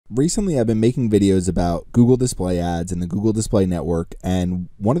Recently, I've been making videos about Google Display Ads and the Google Display Network, and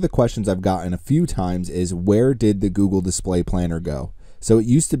one of the questions I've gotten a few times is, where did the Google Display Planner go? So it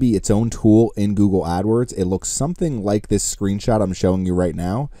used to be its own tool in Google AdWords. It looks something like this screenshot I'm showing you right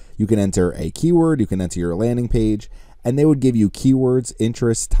now. You can enter a keyword, you can enter your landing page, and they would give you keywords,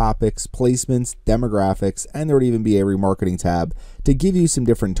 interests, topics, placements, demographics, and there would even be a remarketing tab to give you some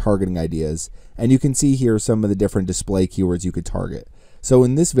different targeting ideas. And you can see here some of the different display keywords you could target. So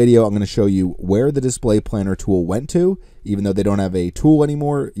in this video, I'm going to show you where the Display Planner tool went to. Even though they don't have a tool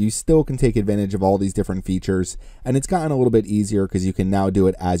anymore, you still can take advantage of all these different features. And it's gotten a little bit easier because you can now do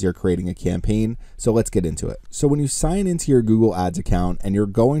it as you're creating a campaign. So let's get into it. So when you sign into your Google Ads account and you're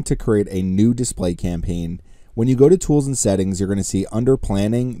going to create a new display campaign, when you go to Tools and Settings, you're going to see under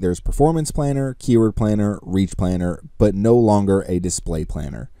Planning, there's Performance Planner, Keyword Planner, Reach Planner, but no longer a Display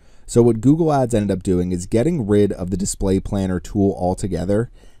Planner. So what Google Ads ended up doing is getting rid of the Display Planner tool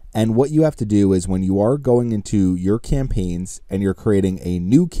altogether. And what you have to do is when you are going into your campaigns and you're creating a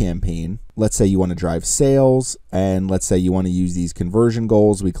new campaign, let's say you want to drive sales and let's say you want to use these conversion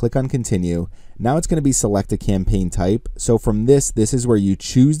goals, we click on Continue. Now it's going to be select a campaign type. So from this is where you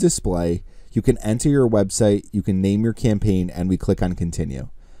choose Display. You can enter your website, you can name your campaign, and we click on Continue.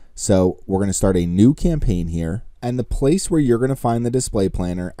 So we're going to start a new campaign here. And the place where you're going to find the Display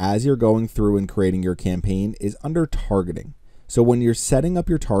Planner as you're going through and creating your campaign is under Targeting. So when you're setting up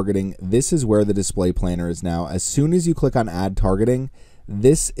your targeting, this is where the Display Planner is now. As soon as you click on Add Targeting,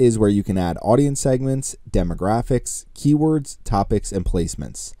 this is where you can add audience segments, demographics, keywords, topics, and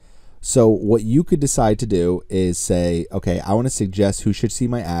placements. So what you could decide to do is say, okay, I want to suggest who should see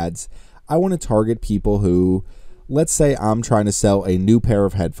my ads. I want to target people who, let's say I'm trying to sell a new pair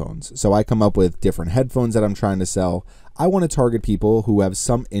of headphones. So I come up with different headphones that I'm trying to sell. I want to target people who have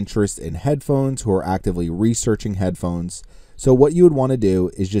some interest in headphones, who are actively researching headphones. So what you would want to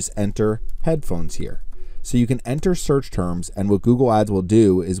do is just enter headphones here. So you can enter search terms, and what Google Ads will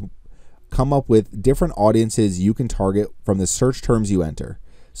do is come up with different audiences you can target from the search terms you enter.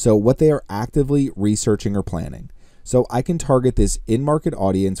 So what they are actively researching or planning. So I can target this in-market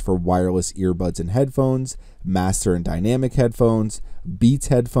audience for wireless earbuds and headphones, master and dynamic headphones, Beats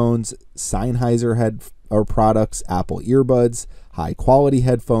headphones, Sennheiser products, Apple earbuds, high quality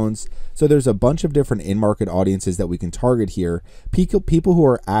headphones. So there's a bunch of different in-market audiences that we can target here. People who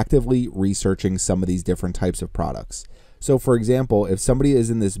are actively researching some of these different types of products. So for example, if somebody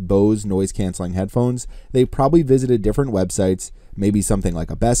is in this Bose noise canceling headphones, they probably visited different websites, maybe something like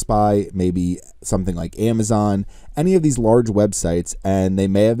a Best Buy, maybe something like Amazon, any of these large websites, and they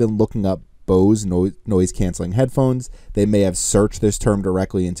may have been looking up Bose noise canceling headphones. They may have searched this term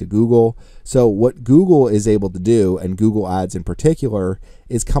directly into Google. So what Google is able to do, and Google Ads in particular,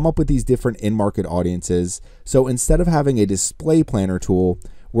 is come up with these different in-market audiences. So instead of having a Display Planner tool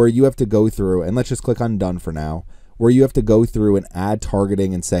where you have to go through, and let's just click on Done for now, where you have to go through and add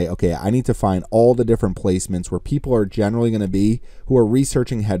targeting and say, okay, I need to find all the different placements where people are generally going to be who are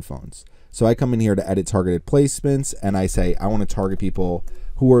researching headphones. So I come in here to edit targeted placements and I say, I want to target people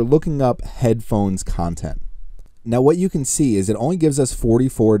who are looking up headphones content. Now what you can see is it only gives us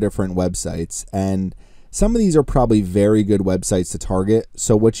 44 different websites, and some of these are probably very good websites to target.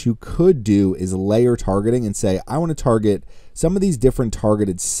 So what you could do is layer targeting and say, I want to target some of these different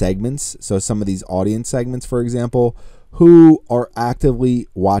targeted segments. So some of these audience segments, for example, who are actively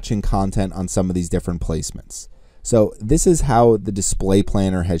watching content on some of these different placements. So this is how the Display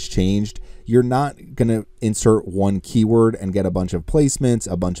Planner has changed. You're not going to insert one keyword and get a bunch of placements,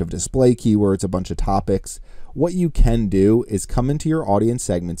 a bunch of display keywords, a bunch of topics. What you can do is come into your audience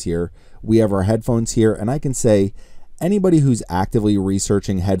segments here. We have our headphones here, and I can say anybody who's actively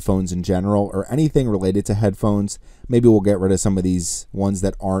researching headphones in general or anything related to headphones. Maybe we'll get rid of some of these ones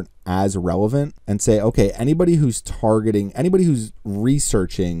that aren't as relevant and say, okay, anybody who's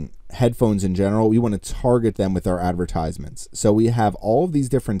researching headphones in general, we want to target them with our advertisements. So we have all of these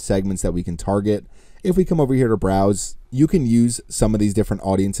different segments that we can target. If we come over here to browse, you can use some of these different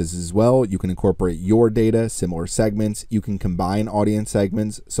audiences as well. You can incorporate your data, similar segments. You can combine audience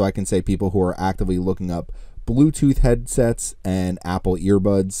segments. So I can say people who are actively looking up Bluetooth headsets and Apple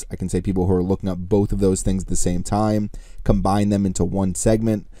earbuds. I can say people who are looking up both of those things at the same time, combine them into one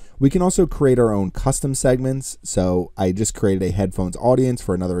segment. We can also create our own custom segments. So I just created a headphones audience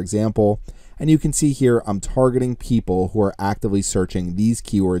for another example. And you can see here, I'm targeting people who are actively searching these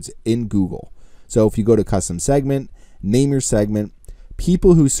keywords in Google. So if you go to custom segment, name your segment,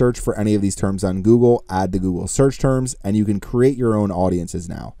 people who search for any of these terms on Google, add the Google search terms, and you can create your own audiences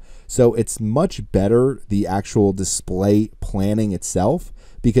now. So it's much better, the actual display planning itself,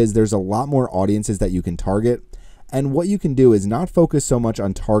 because there's a lot more audiences that you can target. And what you can do is not focus so much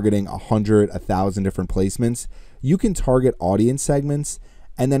on targeting 100, 1,000 different placements. You can target audience segments.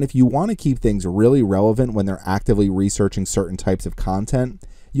 And then if you want to keep things really relevant when they're actively researching certain types of content,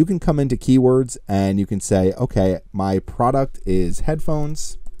 you can come into keywords and you can say, okay, my product is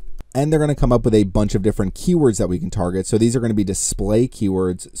headphones. And they're going to come up with a bunch of different keywords that we can target. So these are going to be display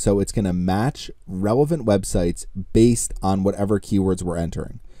keywords. So it's going to match relevant websites based on whatever keywords we're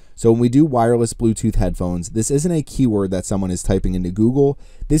entering. So when we do wireless Bluetooth headphones, this isn't a keyword that someone is typing into Google.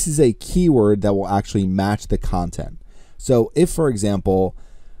 This is a keyword that will actually match the content. So if, for example,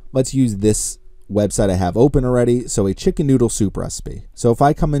 let's use this website I have open already. So a chicken noodle soup recipe. So if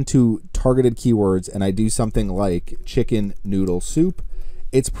I come into targeted keywords and I do something like chicken noodle soup,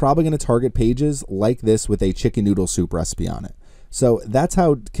 it's probably going to target pages like this with a chicken noodle soup recipe on it. So that's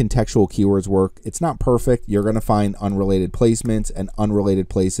how contextual keywords work. It's not perfect. You're going to find unrelated placements and unrelated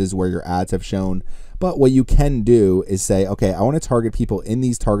places where your ads have shown. But what you can do is say, okay, I want to target people in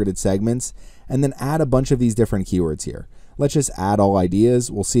these targeted segments and then add a bunch of these different keywords here. Let's just add all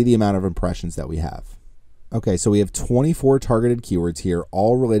ideas. We'll see the amount of impressions that we have. Okay, so we have 24 targeted keywords here,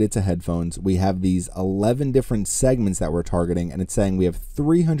 all related to headphones. We have these 11 different segments that we're targeting, and it's saying we have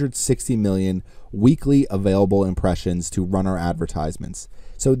 360 million weekly available impressions to run our advertisements.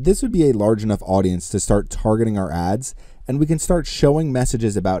 So this would be a large enough audience to start targeting our ads, and we can start showing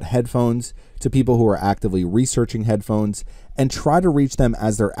messages about headphones to people who are actively researching headphones and try to reach them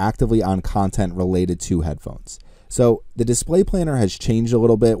as they're actively on content related to headphones. So the display planner has changed a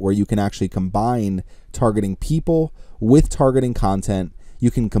little bit where you can actually combine targeting people with targeting content.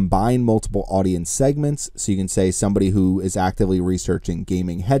 You can combine multiple audience segments. So you can say somebody who is actively researching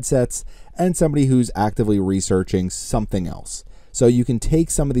gaming headsets and somebody who's actively researching something else. So you can take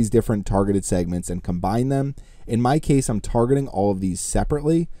some of these different targeted segments and combine them. In my case, I'm targeting all of these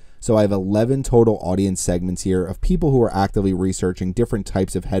separately. So I have 11 total audience segments here of people who are actively researching different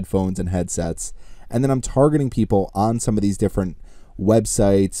types of headphones and headsets. And then I'm targeting people on some of these different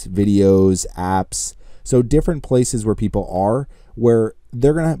websites, videos, apps. So different places where people are, where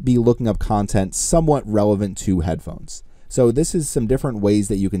they're going to be looking up content somewhat relevant to headphones. So this is some different ways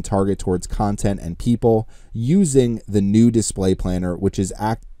that you can target towards content and people using the new display planner, which is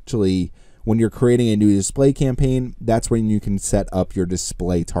actually when you're creating a new display campaign, that's when you can set up your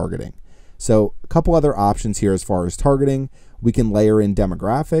display targeting. So a couple other options here as far as targeting. We can layer in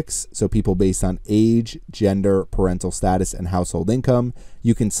demographics, so people based on age, gender, parental status, and household income.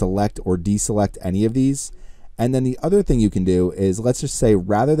 You can select or deselect any of these. And then the other thing you can do is, let's just say,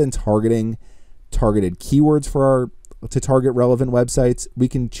 rather than targeting targeted keywords to target relevant websites, we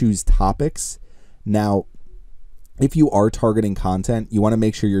can choose topics. Now, if you are targeting content, you want to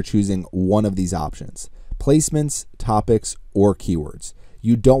make sure you're choosing one of these options: placements, topics, or keywords.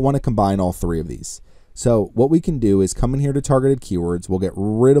 You don't want to combine all three of these. So what we can do is come in here to targeted keywords. We'll get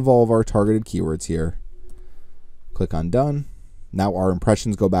rid of all of our targeted keywords here. Click on done. Now our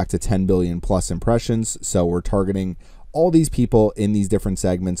impressions go back to 10 billion plus impressions. So we're targeting all these people in these different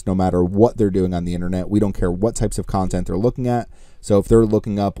segments, no matter what they're doing on the internet. We don't care what types of content they're looking at. So if they're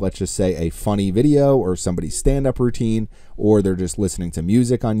looking up, let's just say, a funny video or somebody's stand-up routine, or they're just listening to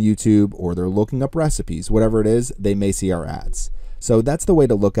music on YouTube, or they're looking up recipes, whatever it is, they may see our ads. So that's the way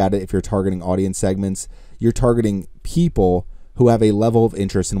to look at it. If you're targeting audience segments, you're targeting people who have a level of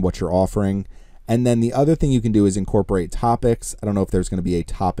interest in what you're offering. And then the other thing you can do is incorporate topics. I don't know if there's going to be a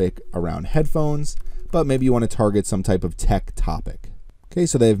topic around headphones, but maybe you want to target some type of tech topic. Okay,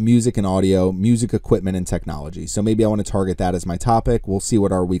 so they have music and audio, music equipment and technology. So maybe I want to target that as my topic. We'll see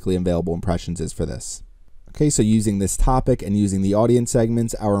what our weekly available impressions is for this. Okay, so using this topic and using the audience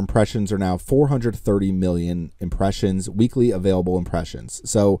segments, our impressions are now 430 million impressions, weekly available impressions.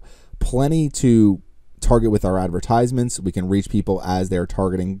 So plenty to target with our advertisements. We can reach people as they're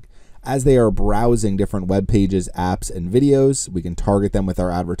targeting, as they are browsing different web pages, apps, and videos. We can target them with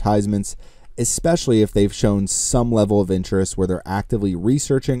our advertisements, especially if they've shown some level of interest where they're actively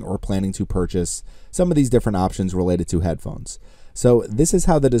researching or planning to purchase some of these different options related to headphones. So this is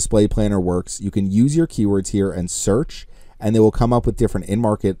how the display planner works. You can use your keywords here and search, and they will come up with different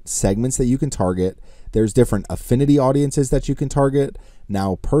in-market segments that you can target. There's different affinity audiences that you can target.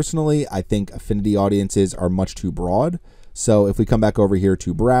 Now, personally, I think affinity audiences are much too broad. So if we come back over here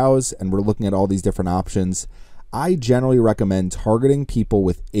to browse and we're looking at all these different options, I generally recommend targeting people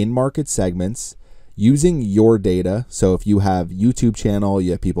with in-market segments using your data. So if you have YouTube channel,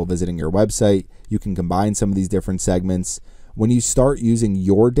 you have people visiting your website, you can combine some of these different segments. When you start using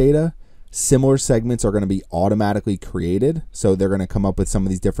your data, similar segments are going to be automatically created. So they're going to come up with some of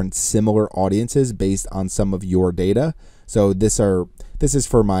these different similar audiences based on some of your data. So this is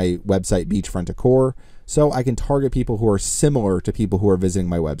for my website, Beachfront Decor. so I can target people who are similar to people who are visiting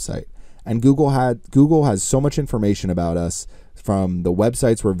my website. And Google has so much information about us, from the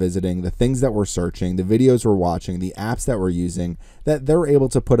websites we're visiting, the things that we're searching, the videos we're watching, the apps that we're using, that they're able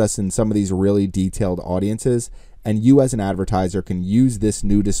to put us in some of these really detailed audiences. And you as an advertiser can use this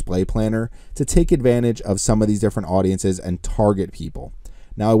new display planner to take advantage of some of these different audiences and target people.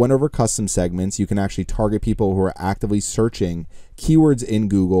 Now, I went over custom segments. You can actually target people who are actively searching keywords in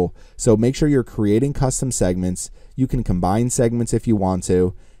Google. So make sure you're creating custom segments. You can combine segments if you want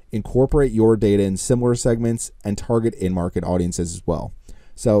to, incorporate your data in similar segments, and target in-market audiences as well.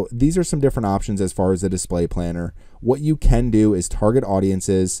 So these are some different options as far as the display planner. What you can do is target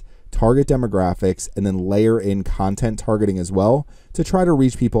audiences, target demographics, and then layer in content targeting as well to try to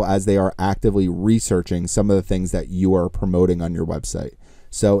reach people as they are actively researching some of the things that you are promoting on your website.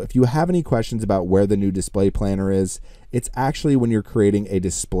 So if you have any questions about where the new display planner is, it's actually when you're creating a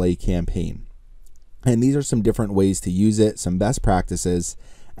display campaign. And these are some different ways to use it, some best practices.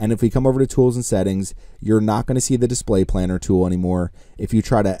 And if we come over to tools and settings, you're not going to see the display planner tool anymore. If you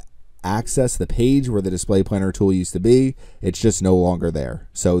try to access the page where the display planner tool used to be, it's just no longer there.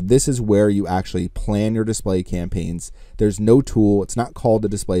 So this is where you actually plan your display campaigns. There's no tool. It's not called the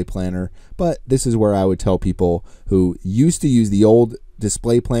display planner, but this is where I would tell people who used to use the old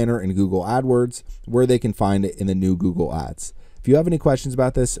display planner in Google AdWords where they can find it in the new Google Ads. If you have any questions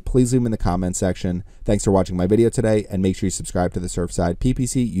about this, please leave them in the comments section. Thanks for watching my video today, and make sure you subscribe to the Surfside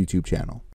PPC YouTube channel.